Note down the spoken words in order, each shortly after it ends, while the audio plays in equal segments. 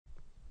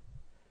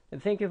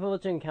Thank you for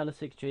watching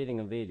Candlestick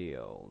trading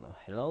video.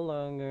 Hello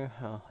longer.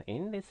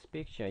 In this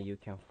picture you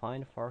can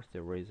find first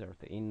result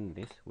in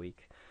this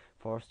week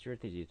for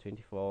strategy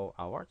 24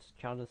 hours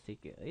candlestick.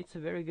 It's a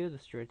very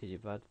good strategy,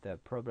 but the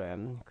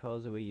problem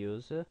because we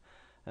use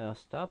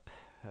stop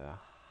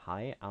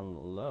high and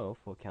low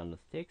for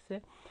candlesticks,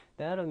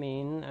 that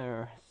means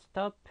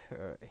stop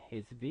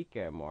is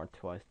bigger more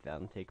twice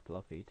than take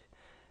profit.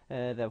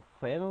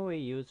 When we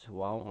use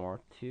one or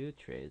two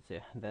trades,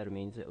 that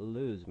means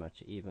lose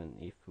much even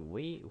if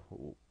we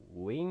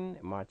win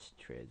much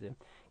trades.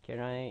 Can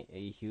I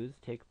use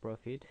take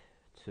profit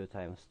 2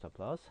 times stop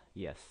loss?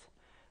 Yes.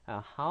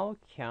 How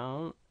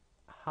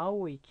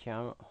we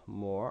can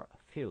more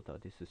filter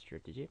this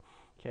strategy?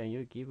 Can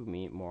you give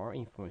me more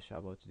information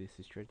about this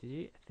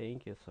strategy?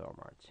 Thank you so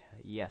much.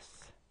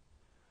 Yes,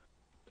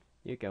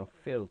 you can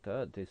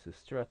filter this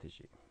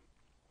strategy.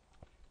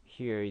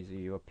 Here is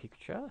your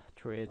picture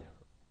trade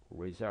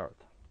result.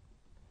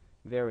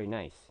 Very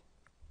nice.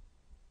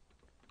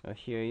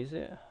 Here is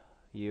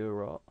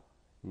Euro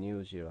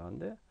New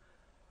Zealand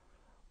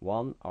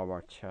 1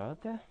 hour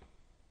chart.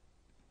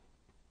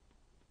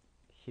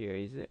 Here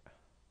is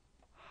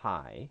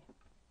high,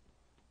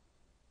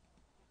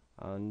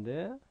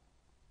 and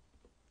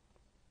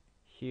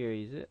here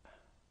is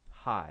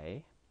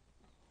high.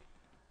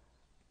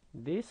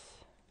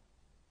 This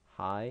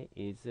high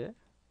is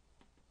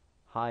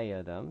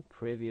higher than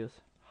previous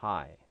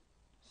high,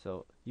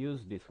 so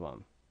use this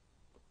one.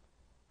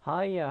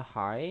 Higher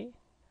high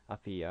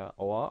appear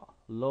or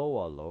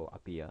lower low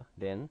appear,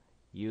 then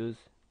use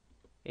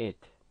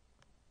it.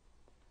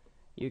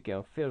 You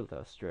can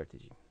filter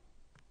strategy.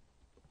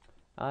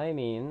 I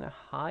mean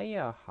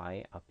higher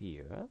high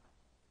appear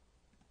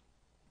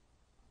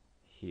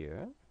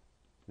here,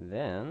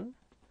 then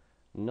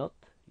not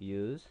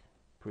use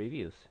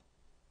previous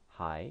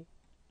high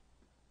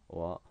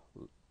or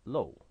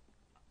low.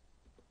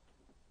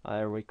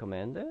 I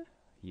recommend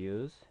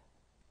use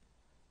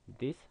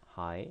this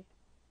high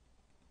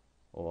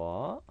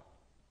or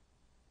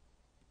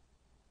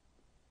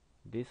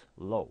this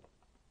low.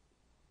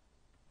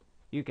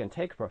 You can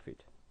take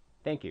profit.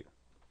 Thank you.